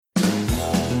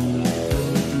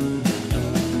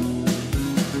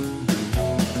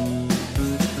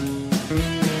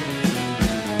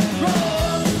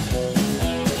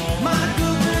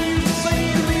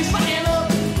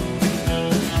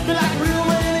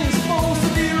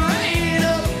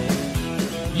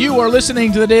You are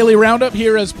listening to the Daily Roundup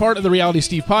here as part of the Reality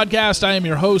Steve podcast. I am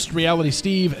your host, Reality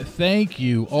Steve. Thank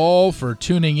you all for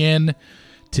tuning in.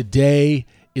 Today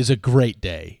is a great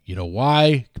day. You know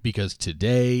why? Because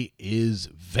today is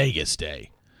Vegas Day.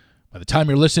 By the time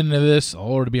you're listening to this, I'll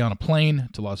already be on a plane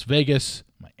to Las Vegas,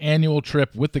 my annual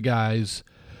trip with the guys.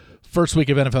 First week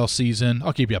of NFL season.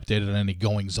 I'll keep you updated on any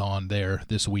goings-on there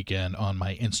this weekend on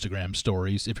my Instagram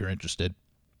stories if you're interested.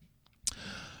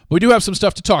 We do have some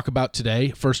stuff to talk about today.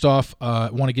 First off, I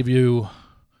want to give you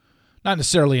not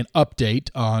necessarily an update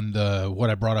on what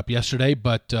I brought up yesterday,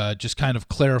 but just kind of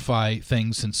clarify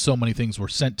things since so many things were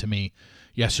sent to me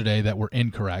yesterday that were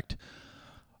incorrect.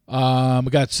 We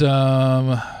got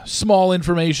some small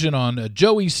information on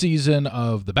Joey's season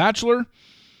of The Bachelor.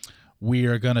 We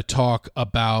are going to talk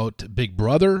about Big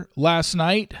Brother last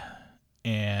night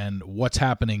and what's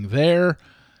happening there.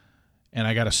 And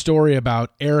I got a story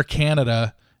about Air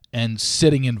Canada and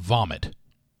sitting in vomit.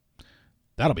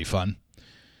 That'll be fun.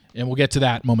 And we'll get to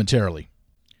that momentarily.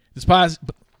 This podcast,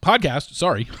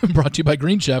 brought to you by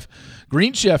Green Chef.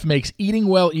 Green Chef makes eating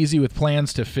well easy with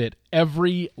plans to fit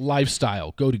every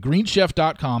lifestyle. Go to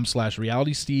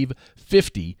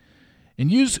greenchef.com/realitysteve50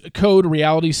 and use code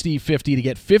realitysteve50 to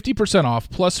get 50% off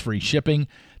plus free shipping.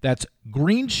 That's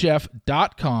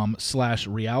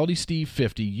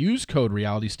greenchef.com/realitysteve50. Use code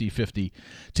realitysteve50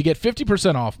 to get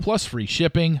 50% off plus free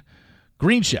shipping.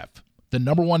 Green Chef, the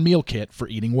 #1 meal kit for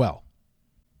eating well.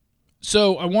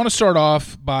 So I want to start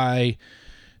off by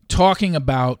talking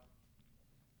about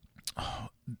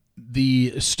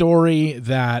the story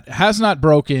that has not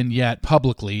broken yet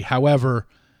publicly. However,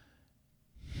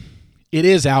 it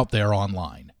is out there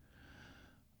online.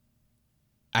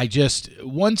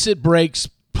 Once it breaks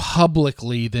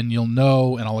publicly, then you'll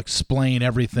know, and I'll explain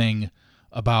everything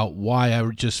about why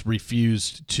I just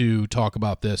refused to talk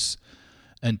about this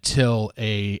until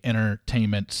a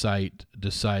entertainment site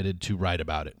decided to write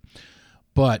about it.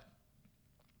 But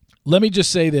let me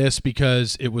just say this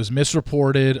because it was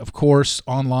misreported, of course,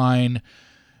 online.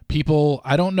 People,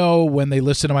 I don't know when they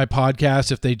listen to my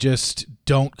podcast if they just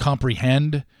don't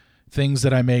comprehend things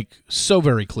that I make so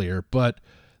very clear, but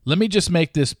let me just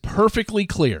make this perfectly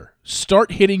clear.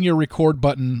 Start hitting your record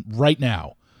button right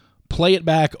now. Play it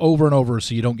back over and over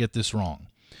so you don't get this wrong.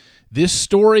 This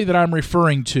story that I'm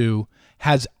referring to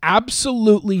has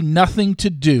absolutely nothing to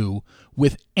do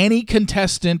with any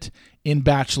contestant in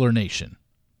Bachelor Nation.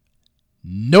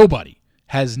 Nobody.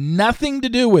 Has nothing to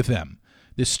do with them.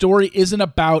 This story isn't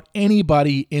about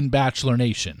anybody in Bachelor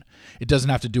Nation. It doesn't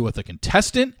have to do with a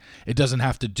contestant. It doesn't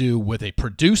have to do with a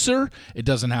producer. It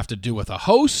doesn't have to do with a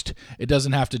host. It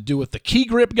doesn't have to do with the key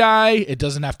grip guy. It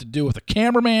doesn't have to do with a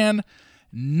cameraman.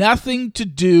 Nothing to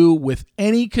do with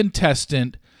any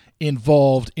contestant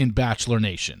involved in Bachelor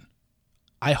Nation.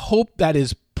 I hope that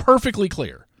is perfectly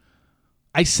clear.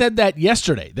 I said that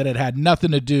yesterday, that it had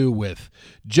nothing to do with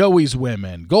Joey's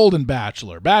Women, Golden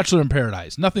Bachelor, Bachelor in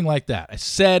Paradise, nothing like that. I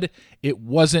said it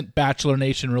wasn't Bachelor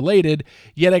Nation related,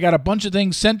 yet I got a bunch of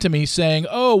things sent to me saying,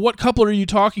 oh, what couple are you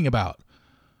talking about?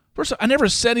 First, I never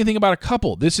said anything about a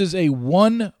couple. This is a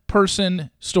one-person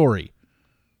story.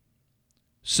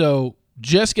 So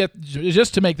just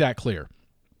to make that clear.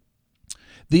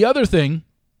 The other thing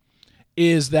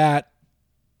is that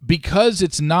because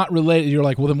it's not related, you're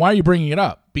like, well, then why are you bringing it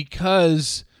up?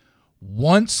 Because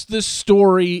once the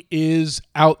story is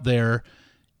out there,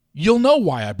 you'll know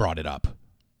why I brought it up.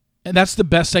 And that's the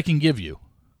best I can give you.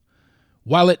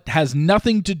 While it has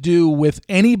nothing to do with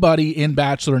anybody in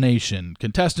Bachelor Nation,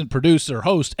 contestant, producer,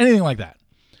 host, anything like that,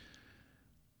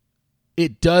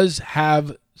 it does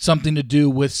have something to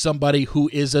do with somebody who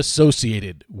is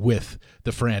associated with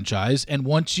the franchise. And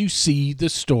once you see the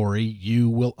story, you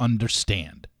will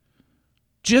understand.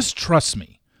 Just trust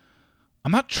me.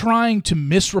 I'm not trying to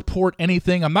misreport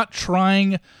anything. I'm not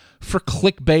trying for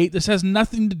clickbait. This has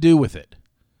nothing to do with it.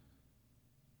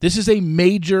 This is a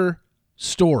major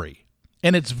story,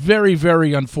 and it's very,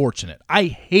 very unfortunate. I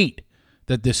hate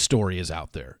that this story is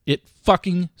out there. It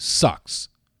fucking sucks.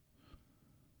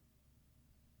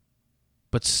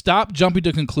 But stop jumping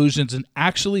to conclusions and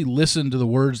actually listen to the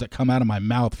words that come out of my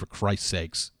mouth, for Christ's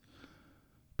sakes.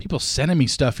 People sending me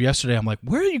stuff yesterday. I'm like,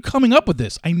 where are you coming up with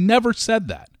this? I never said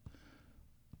that.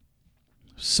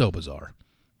 So bizarre.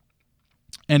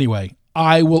 Anyway,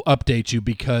 I will update you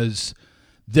because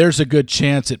there's a good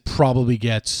chance it probably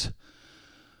gets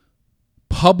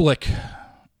public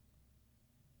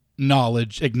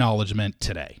acknowledgement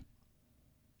today.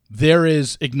 There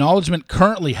is acknowledgement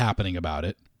currently happening about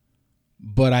it,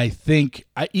 but I think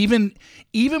even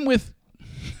with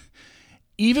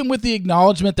the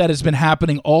acknowledgement that has been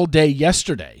happening all day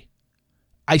yesterday,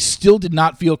 I still did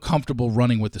not feel comfortable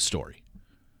running with the story.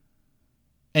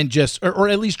 And just, or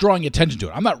at least drawing attention to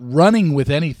it. I'm not running with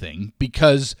anything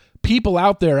because people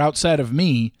out there outside of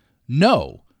me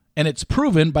know. And it's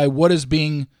proven by what is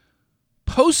being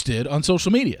posted on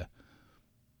social media.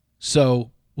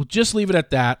 So we'll just leave it at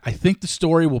that. I think the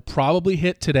story will probably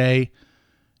hit today.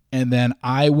 And then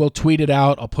I will tweet it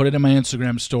out. I'll put it in my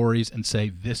Instagram stories and say,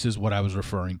 this is what I was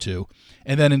referring to.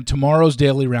 And then in tomorrow's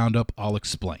Daily Roundup, I'll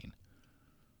explain.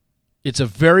 It's a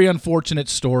very unfortunate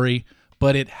story,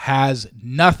 but it has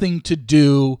nothing to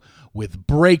do with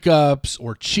breakups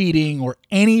or cheating or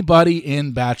anybody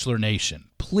in Bachelor Nation.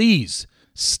 Please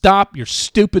stop your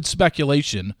stupid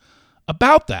speculation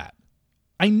about that.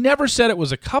 I never said it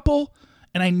was a couple,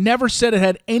 and I never said it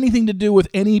had anything to do with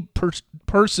any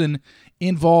person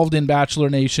involved in Bachelor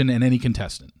Nation and any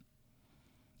contestant.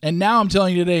 And now I'm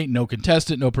telling you today, no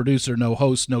contestant, no producer, no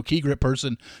host, no key grip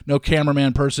person, no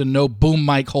cameraman person, no boom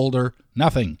mic holder,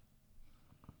 nothing.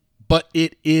 But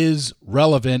it is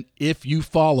relevant if you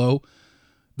follow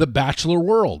the Bachelor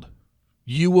world.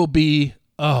 You will be,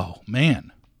 oh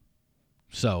man.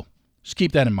 So just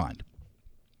keep that in mind.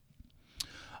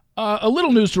 A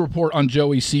little news to report on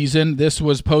Joey's season. This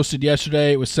was posted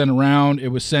yesterday. It was sent around. It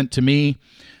was sent to me.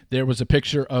 There was a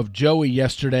picture of Joey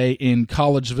yesterday in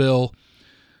Collegeville,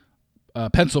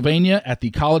 Pennsylvania, at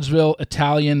the Collegeville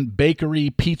Italian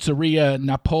Bakery Pizzeria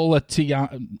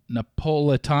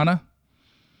Napoletana.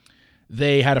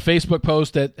 They had a Facebook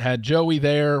post that had Joey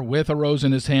there with a rose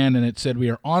in his hand, and it said, "We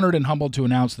are honored and humbled to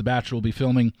announce The Bachelor will be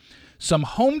filming some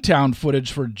hometown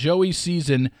footage for Joey's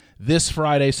season this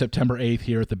Friday, September 8th,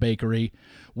 here at the bakery.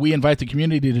 We invite the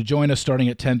community to join us starting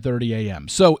at 10:30 a.m.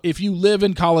 So if you live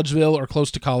in Collegeville or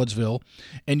close to Collegeville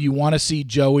and you want to see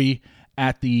Joey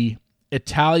at the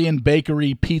Italian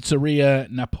Bakery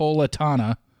Pizzeria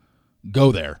Napoletana,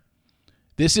 go there.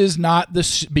 This is not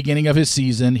the beginning of his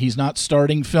season. He's not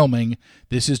starting filming.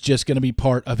 This is just going to be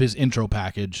part of his intro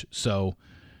package. So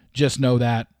just know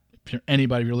that. If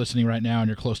you're listening right now and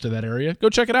you're close to that area, go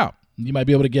check it out. You might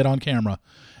be able to get on camera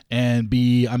and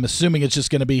I'm assuming it's just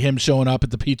going to be him showing up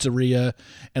at the pizzeria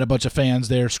and a bunch of fans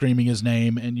there screaming his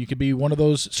name, and you could be one of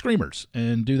those screamers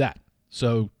and do that.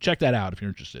 So check that out if you're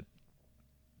interested.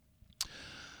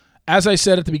 As I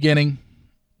said at the beginning,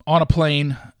 on a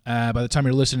plane, by the time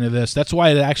you're listening to this, that's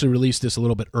why I actually released this a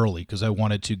little bit early, because I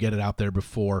wanted to get it out there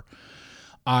before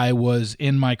I was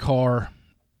in my car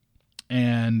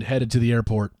and headed to the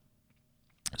airport.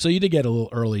 So you did get a little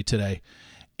early today.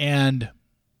 And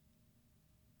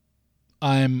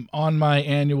I'm on my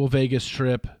annual Vegas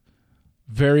trip.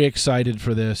 Very excited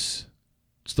for this.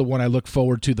 It's the one I look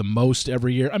forward to the most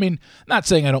every year. I mean, not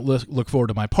saying I don't look forward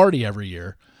to my party every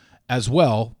year as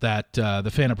well, that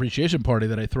the fan appreciation party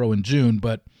that I throw in June,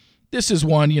 but this is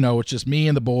one, it's just me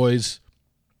and the boys.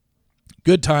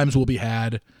 Good times will be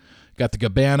had. Got the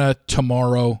Cabana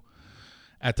tomorrow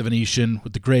at the Venetian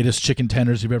with the greatest chicken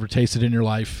tenders you've ever tasted in your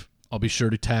life. I'll be sure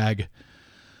to tag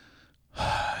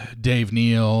Dave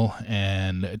Neal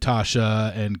and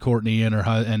Tasha and Courtney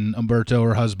and Umberto,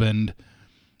 her husband,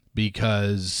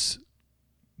 because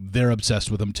they're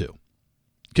obsessed with them too.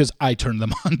 Because I turned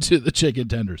them on to the chicken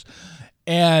tenders.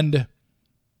 And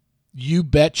you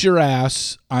bet your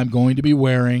ass I'm going to be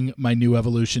wearing my new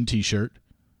Evolution t-shirt.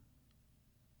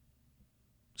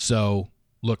 So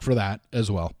look for that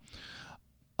as well.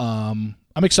 I'm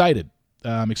excited.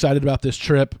 I'm excited about this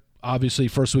trip. Obviously,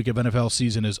 first week of NFL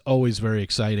season is always very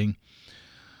exciting.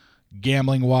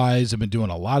 Gambling-wise, I've been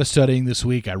doing a lot of studying this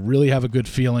week. I really have a good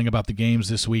feeling about the games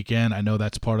this weekend. I know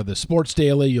that's part of the Sports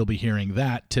Daily. You'll be hearing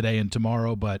that today and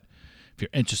tomorrow, but if you're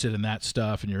interested in that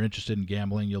stuff and you're interested in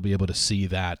gambling, you'll be able to see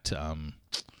that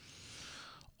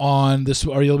on this,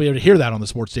 or you'll be able to hear that on the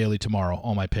Sports Daily tomorrow,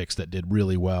 all my picks that did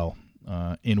really well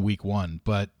in week one.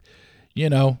 But,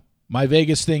 my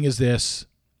Vegas thing is this.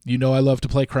 I love to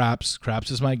play craps. Craps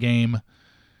is my game.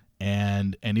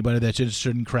 And anybody that's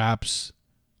interested in craps,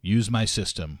 use my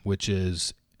system, which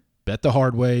is bet the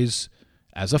hard ways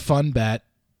as a fun bet,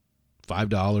 $5,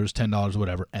 $10,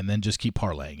 whatever, and then just keep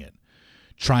parlaying it.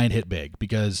 Try and hit big,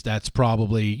 because that's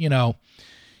probably,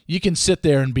 you can sit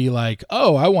there and be like,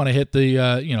 oh, I want to hit the,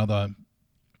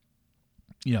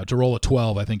 to roll a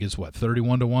 12, I think is what,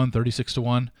 31 to 1, 36 to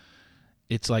 1.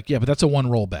 It's like, yeah, but that's a one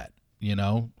roll bet.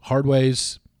 Hard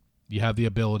ways, you have the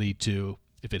ability to,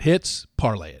 if it hits,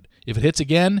 parlay it. If it hits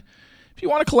again, if you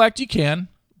want to collect, you can,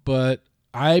 but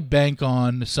I bank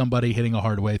on somebody hitting a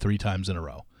hard way 3 times in a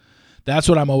row. That's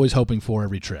what I'm always hoping for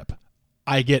every trip.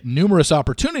 I get numerous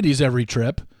opportunities every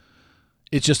trip.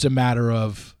 It's just a matter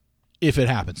of if it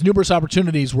happens. Numerous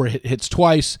opportunities where it hits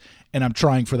twice, and I'm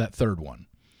trying for that third one.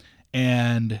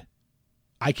 And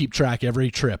I keep track every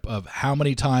trip of how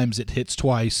many times it hits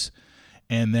twice,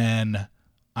 and then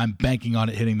I'm banking on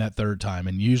it hitting that third time.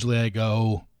 And usually I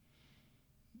go,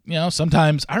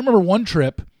 sometimes I remember one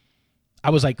trip I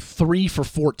was like 3 for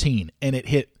 14, and it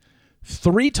hit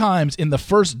 3 times in the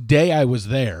first day I was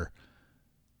there.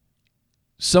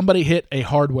 Somebody hit a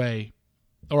hard way,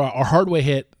 or a hard way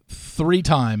hit 3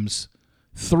 times,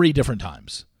 3 different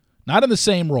times. Not in the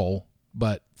same roll,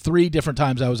 but 3 different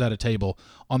times I was at a table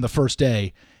on the first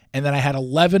day, and then I had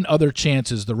 11 other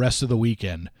chances the rest of the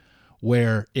weekend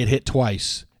where it hit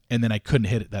twice, and then I couldn't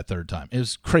hit it that third time. It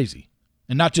was crazy.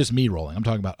 And not just me rolling. I'm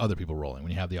talking about other people rolling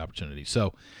when you have the opportunity.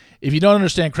 So if you don't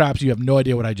understand craps, you have no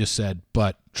idea what I just said,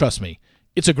 but trust me,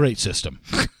 it's a great system.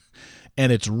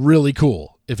 And it's really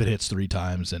cool if it hits 3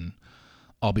 times, and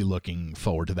I'll be looking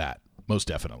forward to that, most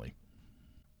definitely.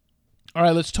 All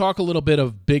right, let's talk a little bit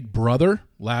of Big Brother.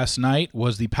 Last night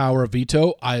was the Power of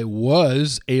Veto. I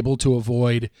was able to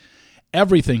avoid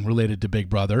everything related to Big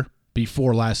Brother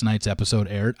before last night's episode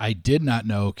aired. I did not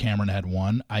know Cameron had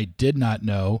won. I did not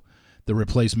know the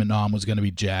replacement nom was going to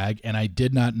be Jag, and I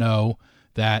did not know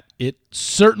that it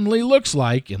certainly looks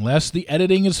like, unless the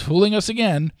editing is fooling us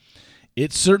again,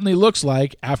 it certainly looks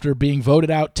like after being voted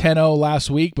out 10-0 last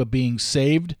week but being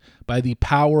saved by the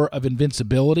power of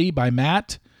invincibility by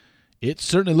Matt, it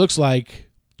certainly looks like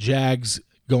Jag's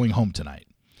going home tonight.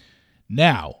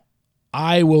 Now,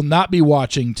 I will not be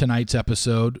watching tonight's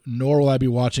episode, nor will I be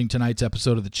watching tonight's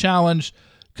episode of The Challenge,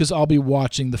 because I'll be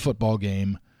watching the football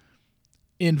game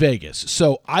in Vegas.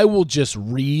 So I will just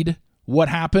read what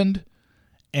happened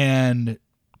and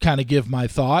kind of give my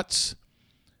thoughts,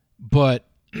 but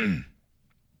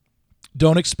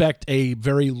don't expect a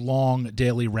very long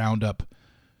daily roundup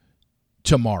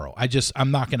tomorrow. I'm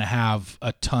not going to have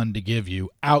a ton to give you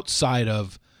outside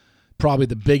of probably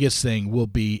the biggest thing will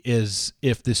be is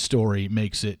if this story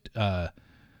makes it, that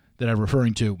I'm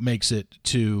referring to, makes it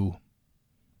to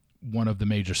one of the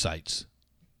major sites.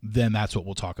 Then that's what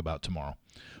we'll talk about tomorrow.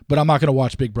 But I'm not going to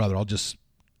watch Big Brother. I'll just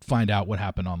find out what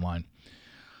happened online.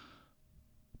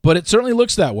 But it certainly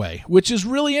looks that way, which is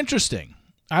really interesting.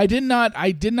 I did not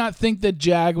think that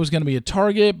Jag was going to be a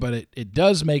target, but it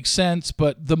does make sense.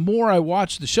 But the more I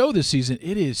watch the show this season,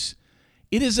 it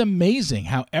is amazing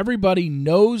how everybody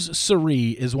knows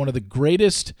Cirie is one of the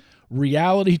greatest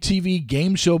reality TV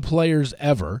game show players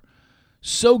ever.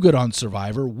 So good on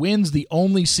Survivor, wins the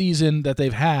only season that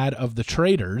they've had of the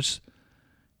Traitors,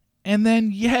 and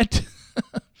then yet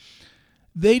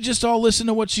they just all listen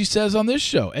to what she says on this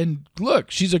show. And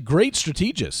look, she's a great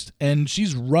strategist, and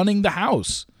she's running the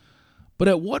house. But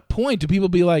at what point do people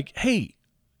be like, hey,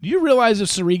 do you realize if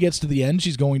Cirie gets to the end,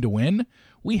 she's going to win?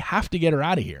 We have to get her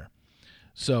out of here.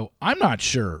 So I'm not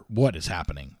sure what is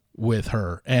happening with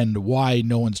her and why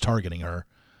no one's targeting her.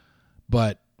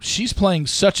 But she's playing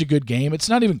such a good game. It's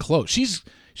not even close.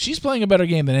 She's playing a better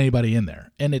game than anybody in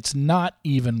there, and it's not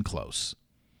even close.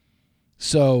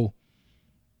 So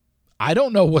I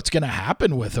don't know what's going to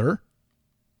happen with her.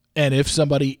 And if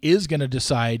somebody is going to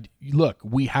decide, look,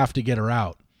 we have to get her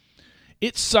out.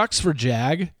 It sucks for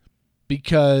Jag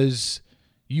because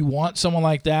you want someone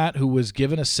like that who was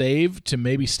given a save to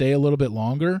maybe stay a little bit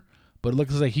longer, but it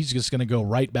looks like he's just going to go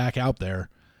right back out there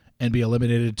and be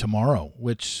eliminated tomorrow,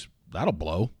 which that'll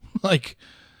blow. Like,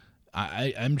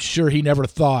 I'm sure he never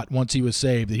thought once he was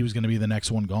saved that he was going to be the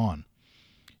next one gone.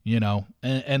 You know,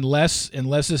 unless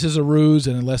this is a ruse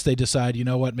and unless they decide, you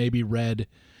know what, maybe Red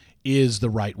is the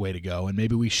right way to go and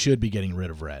maybe we should be getting rid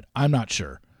of Red. I'm not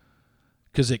sure.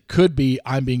 Because it could be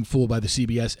I'm being fooled by the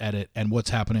CBS edit and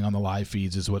what's happening on the live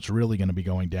feeds is what's really going to be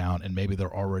going down, and maybe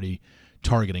they're already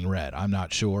targeting Red. I'm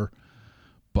not sure.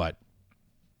 But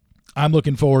I'm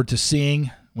looking forward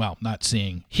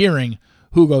to hearing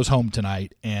who goes home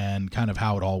tonight and kind of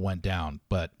how it all went down.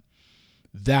 But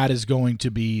that is going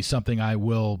to be something I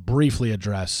will briefly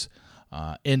address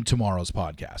in tomorrow's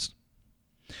podcast.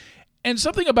 And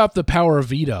something about the power of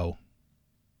veto.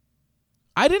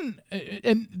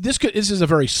 This is a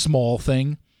very small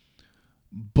thing,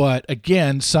 but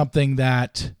again, something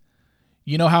that,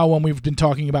 you know how when we've been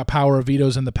talking about power of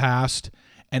vetoes in the past,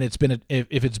 and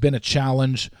if it's been a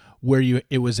challenge where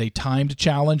it was a timed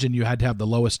challenge and you had to have the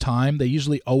lowest time, they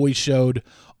usually always showed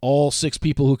all 6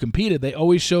 people who competed. They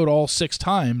always showed all 6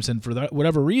 times, and for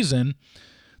whatever reason,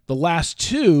 the last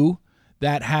 2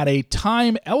 that had a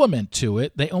time element to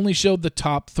it, they only showed the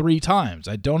top 3 times.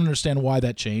 I don't understand why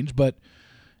that changed, but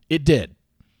it did.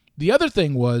 The other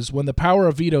thing was when the Power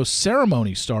of Veto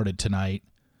ceremony started tonight,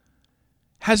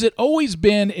 has it always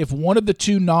been if one of the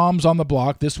 2 noms on the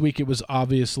block, this week it was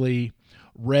obviously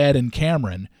Red and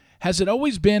Cameron, Has it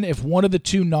always been if one of the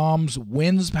two noms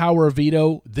wins power of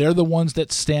veto, they're the ones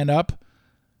that stand up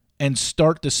and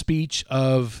start the speech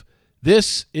of,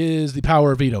 this is the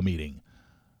power of veto meeting.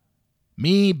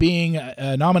 Me being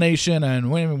a nomination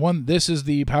and winning one, this is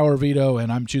the power of veto,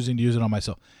 and I'm choosing to use it on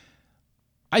myself.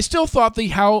 I still thought the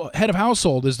head of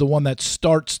household is the one that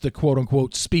starts the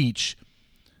quote-unquote speech,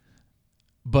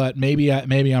 but maybe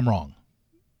I'm wrong.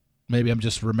 Maybe I'm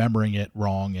just remembering it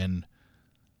wrong, and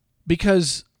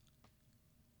because,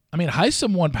 I mean,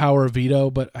 Heisem won power of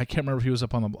veto, but I can't remember if he was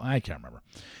up on the. I can't remember.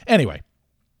 Anyway,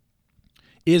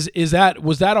 was that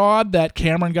odd that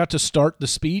Cameron got to start the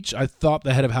speech? I thought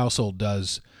the head of household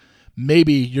does.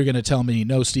 Maybe you're going to tell me,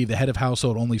 no, Steve, the head of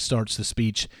household only starts the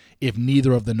speech if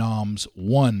neither of the noms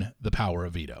won the power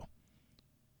of veto.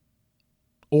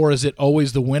 Or is it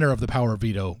always the winner of the power of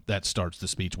veto that starts the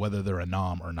speech, whether they're a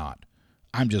nom or not?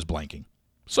 I'm just blanking.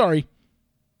 Sorry.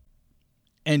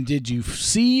 And did you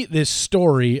see this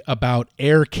story about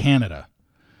Air Canada?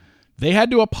 They had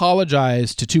to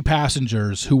apologize to two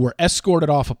passengers who were escorted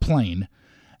off a plane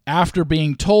after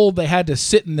being told they had to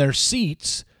sit in their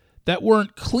seats that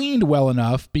weren't cleaned well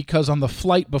enough because on the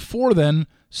flight before then,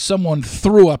 someone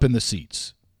threw up in the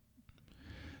seats.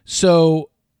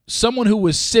 So someone who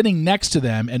was sitting next to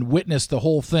them and witnessed the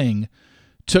whole thing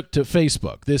took to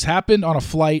Facebook. This happened on a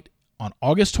flight on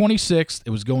August 26th.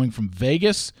 It was going from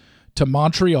Vegas to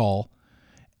Montreal,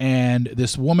 and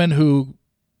this woman who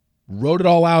wrote it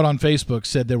all out on Facebook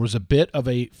said there was a bit of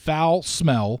a foul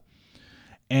smell,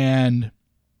 and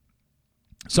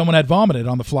someone had vomited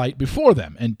on the flight before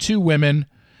them, and two women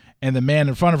and the man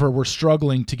in front of her were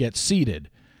struggling to get seated.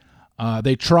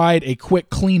 They tried a quick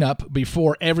cleanup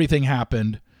before everything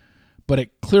happened, but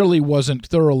it clearly wasn't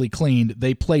thoroughly cleaned.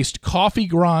 They placed coffee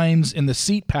grinds in the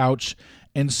seat pouch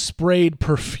and sprayed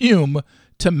perfume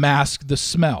to mask the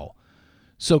smell.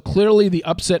 So clearly the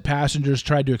upset passengers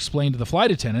tried to explain to the flight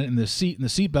attendant, and the seat and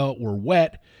the seatbelt were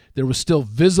wet. There was still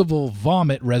visible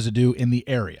vomit residue in the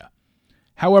area.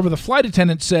 However, the flight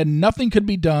attendant said nothing could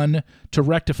be done to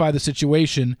rectify the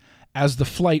situation as the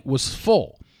flight was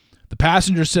full. The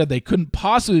passengers said they couldn't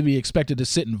possibly be expected to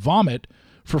sit and vomit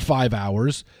for 5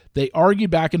 hours. They argued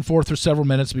back and forth for several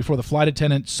minutes before the flight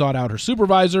attendant sought out her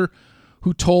supervisor,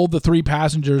 who told the three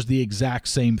passengers the exact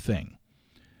same thing.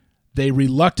 They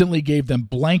reluctantly gave them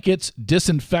blankets,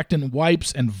 disinfectant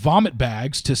wipes, and vomit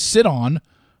bags to sit on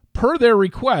per their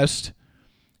request.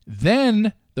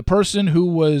 Then the person who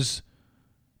was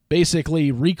basically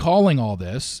recalling all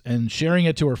this and sharing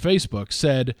it to her Facebook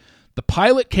said the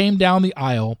pilot came down the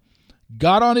aisle,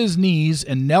 got on his knees,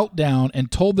 and knelt down and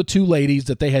told the two ladies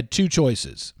that they had two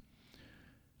choices.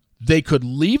 They could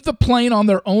leave the plane on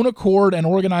their own accord and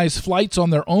organize flights on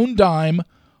their own dime,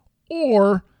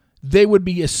 or they would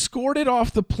be escorted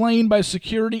off the plane by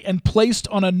security and placed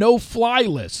on a no-fly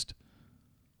list.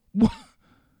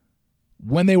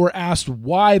 When they were asked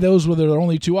why those were their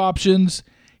only two options,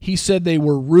 he said they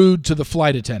were rude to the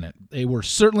flight attendant. They were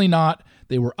certainly not.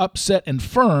 They were upset and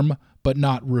firm, but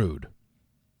not rude.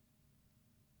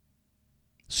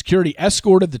 Security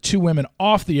escorted the two women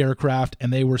off the aircraft,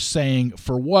 and they were saying,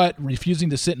 for what? Refusing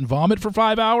to sit and vomit for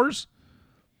 5 hours?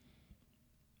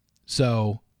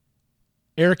 So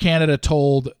Air Canada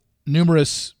told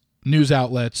numerous news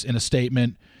outlets in a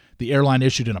statement the airline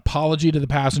issued an apology to the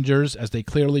passengers as they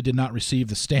clearly did not receive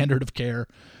the standard of care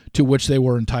to which they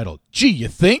were entitled. Gee, you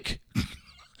think?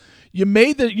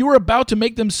 You were about to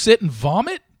make them sit and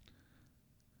vomit?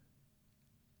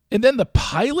 And then the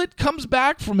pilot comes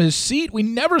back from his seat? We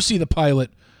never see the pilot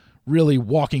really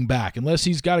walking back unless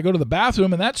he's got to go to the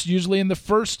bathroom, and that's usually in the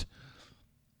first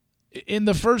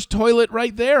toilet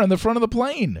right there in the front of the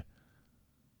plane.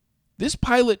 This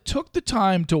pilot took the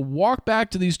time to walk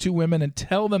back to these two women and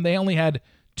tell them they only had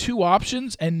two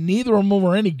options and neither of them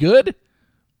were any good?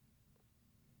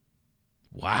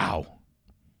 Wow.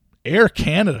 Air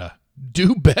Canada,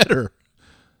 do better.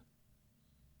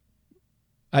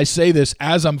 I say this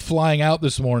as I'm flying out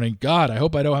this morning. God, I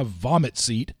hope I don't have vomit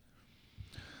seat.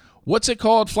 What's it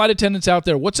called? Flight attendants out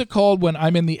there, what's it called when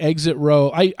I'm in the exit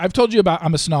row? I've told you about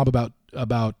I'm a snob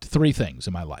about three things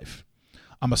in my life.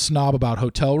 I'm a snob about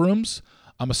hotel rooms,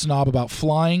 I'm a snob about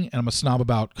flying, and I'm a snob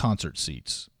about concert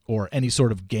seats or any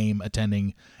sort of game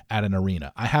attending at an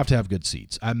arena. I have to have good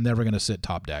seats. I'm never going to sit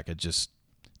top deck. It just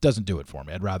doesn't do it for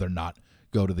me. I'd rather not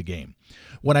go to the game.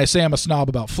 When I say I'm a snob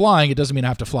about flying, it doesn't mean I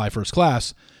have to fly first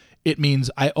class. It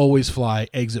means I always fly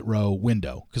exit row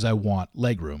window because I want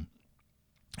leg room.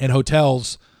 In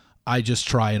hotels, I just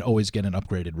try and always get an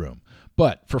upgraded room.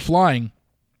 But for flying,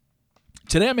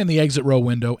 today I'm in the exit row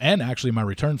window, and actually my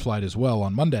return flight as well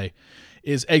on Monday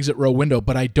is exit row window,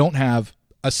 but I don't have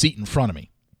a seat in front of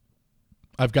me.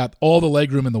 I've got all the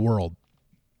legroom in the world.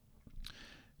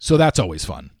 So that's always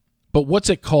fun. But what's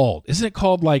it called? Isn't it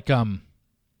called like,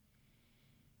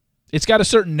 it's got a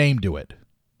certain name to it.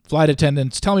 Flight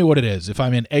attendants, tell me what it is if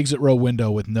I'm in exit row window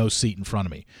with no seat in front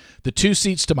of me. The 2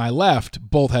 seats to my left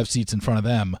both have seats in front of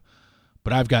them,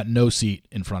 but I've got no seat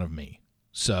in front of me.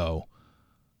 So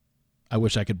I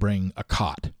wish I could bring a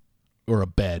cot or a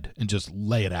bed and just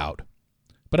lay it out.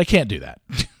 But I can't do that.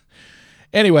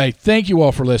 Anyway, thank you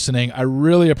all for listening. I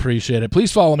really appreciate it.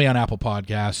 Please follow me on Apple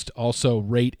Podcast. Also,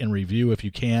 rate and review if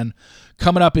you can.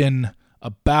 Coming up in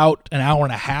about an hour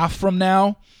and a half from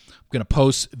now, I'm going to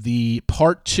post the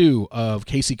part 2 of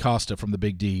Casey Costa from the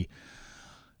Big D.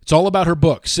 It's all about her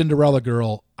book, Cinderella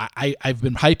Girl. I've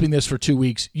been hyping this for 2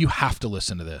 weeks. You have to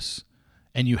listen to this.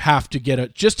 And you have to get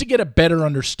a better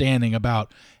understanding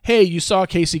about, hey, you saw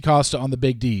Casey Costa on the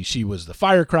Big D. She was the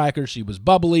firecracker. She was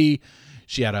bubbly.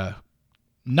 She had a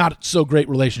not so great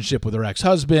relationship with her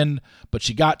ex-husband, but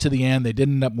she got to the end. They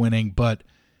didn't end up winning, but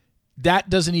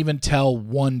that doesn't even tell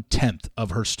 1/10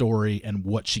 of her story and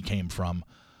what she came from.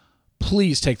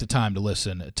 Please take the time to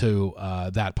listen to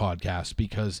that podcast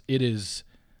because it's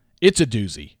a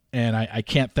doozy. And I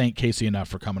can't thank Casey enough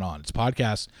for coming on. It's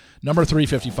podcast number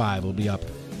 355. It'll be up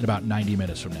in about 90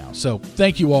 minutes from now. So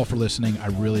thank you all for listening. I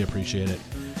really appreciate it.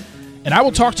 And I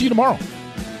will talk to you tomorrow.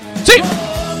 See you.